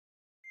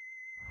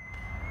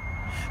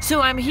So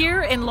I'm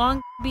here in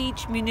Long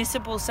Beach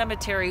Municipal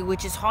Cemetery,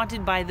 which is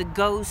haunted by the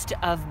ghost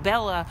of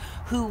Bella,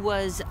 who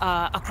was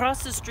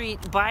across the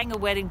street buying a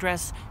wedding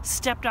dress,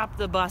 stepped off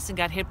the bus and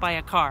got hit by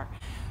a car.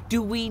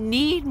 Do we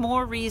need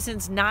more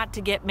reasons not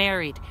to get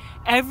married?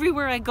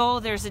 Everywhere I go,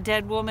 there's a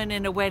dead woman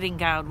in a wedding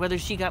gown, whether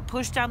she got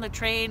pushed on the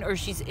train or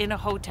she's in a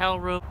hotel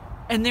room.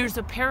 And there's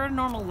a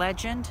paranormal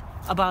legend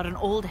about an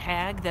old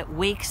hag that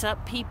wakes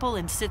up people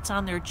and sits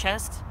on their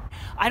chest.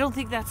 I don't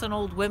think that's an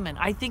old woman.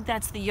 I think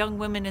that's the young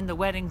women in the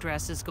wedding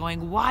dresses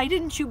going, "Why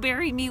didn't you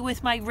bury me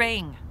with my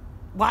ring?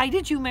 Why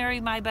did you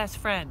marry my best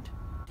friend?"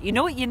 You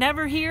know what you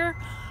never hear?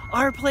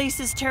 Our place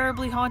is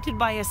terribly haunted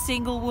by a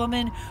single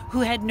woman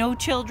who had no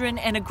children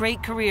and a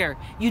great career.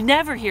 You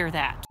never hear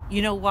that.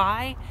 You know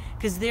why?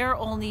 Because they're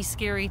only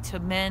scary to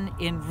men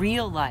in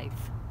real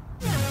life.